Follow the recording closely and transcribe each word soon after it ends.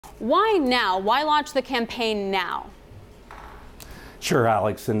Why now? Why launch the campaign now? Sure,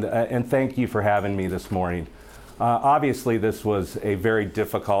 Alex, and thank you for having me this morning. Obviously, this was a very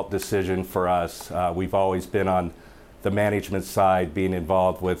difficult decision for us. We've always been on the management side, being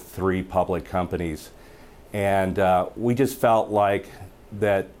involved with 3 public companies. And we just felt like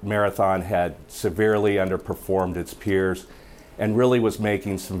that Marathon had severely underperformed its peers and really was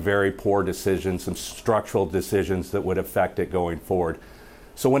making some very poor decisions, some structural decisions that would affect it going forward.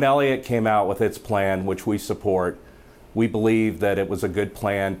 So when Elliott came out with its plan, which we support, we believe that it was a good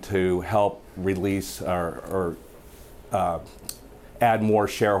plan to help release or add more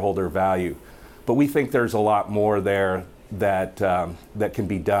shareholder value. But we think there's a lot more there that can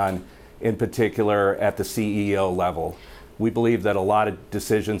be done, in particular at the CEO level. We believe that a lot of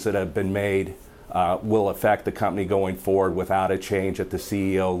decisions that have been made will affect the company going forward without a change at the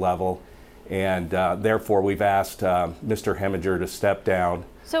CEO level. And therefore, we've asked Mr. Heminger to step down.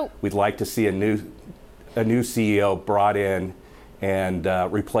 So we'd like to see a new CEO brought in and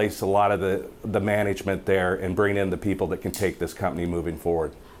replace a lot of the management there and bring in the people that can take this company moving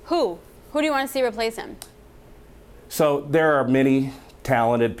forward. Who? Who do you want to see replace him? So there are many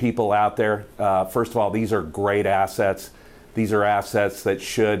talented people out there. First of all, these are great assets. These are assets that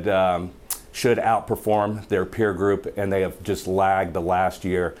should outperform their peer group, and they have just lagged the last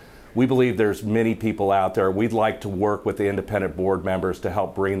year. We believe there's many people out there. We'd like to work with the independent board members to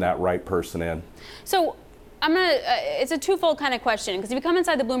help bring that right person in. So it's a twofold kind of question, because if you come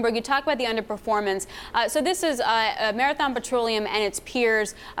inside the Bloomberg, you talk about the underperformance. So this is Marathon Petroleum and its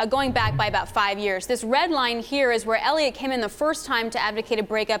peers going back by about 5 years. This red line here is where Elliott came in the first time to advocate a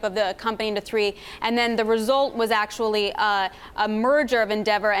breakup of the company into 3, and then the result was actually a merger of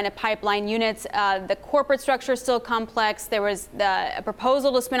Endeavor and a pipeline units. The corporate structure is still complex. There was a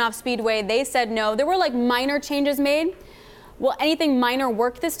proposal to spin off Speedway. They said no. There were like minor changes made. Will anything minor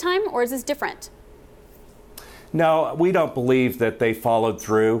work this time, or is this different? No, we don't believe that they followed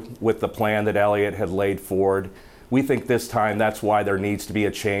through with the plan that Elliott had laid forward. We think this time that's why there needs to be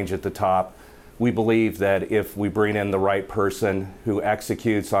a change at the top. We believe that if we bring in the right person who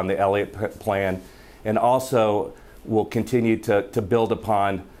executes on the Elliott plan and also will continue to build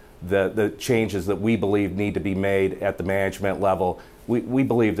upon the changes that we believe need to be made at the management level, we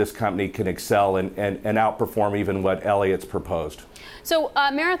believe this company can excel and outperform even what Elliott's proposed. So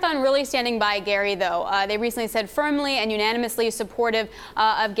Marathon really standing by Gary, though. They recently said firmly and unanimously supportive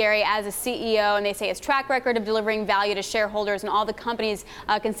of Gary as a CEO, and they say his track record of delivering value to shareholders and all the company's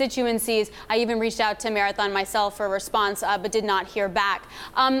constituencies. I even reached out to Marathon myself for a response, but did not hear back.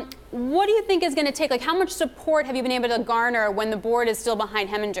 What do you think is going to take? Like, how much support have you been able to garner when the board is still behind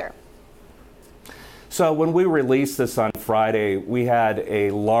Heminger? So when we released this on Friday, we had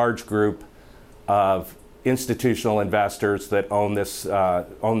a large group of institutional investors that own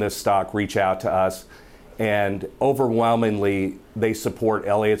this stock reach out to us, and overwhelmingly they support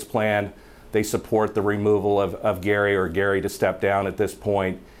Elliott's plan. They support the removal of Gary, or Gary to step down at this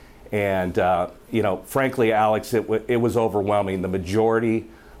point. And frankly, Alex, it was overwhelming. The majority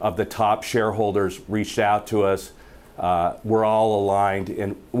of the top shareholders reached out to us. We're all aligned,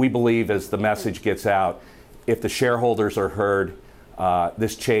 and we believe as the message gets out, if the shareholders are heard,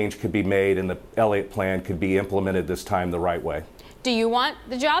 this change could be made and the Elliott plan could be implemented this time the right way. Do you want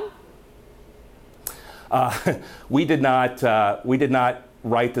the job? We did not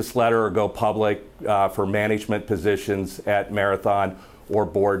write this letter or go public for management positions at Marathon or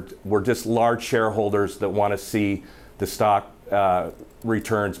board. We're just large shareholders that want to see the stock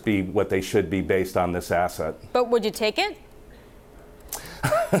returns be what they should be based on this asset. But would you take it?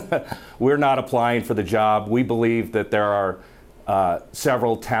 We're not applying for the job. We believe that there are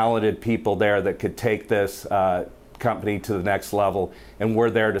several talented people there that could take this company to the next level, and we're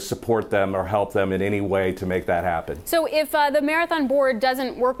there to support them or help them in any way to make that happen. So if the Marathon board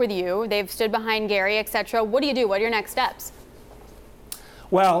doesn't work with you, they've stood behind Gary, etc., what do you do? What are your next steps?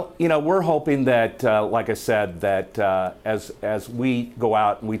 Well, we're hoping that, like I said, that as we go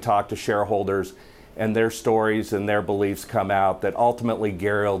out and we talk to shareholders and their stories and their beliefs come out, that ultimately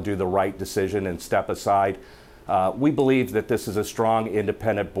Gary will do the right decision and step aside. We believe that this is a strong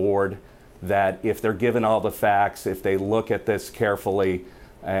independent board, that if they're given all the facts, if they look at this carefully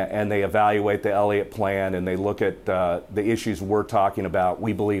and they evaluate the Elliott plan and they look at the issues we're talking about,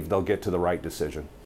 we believe they'll get to the right decision.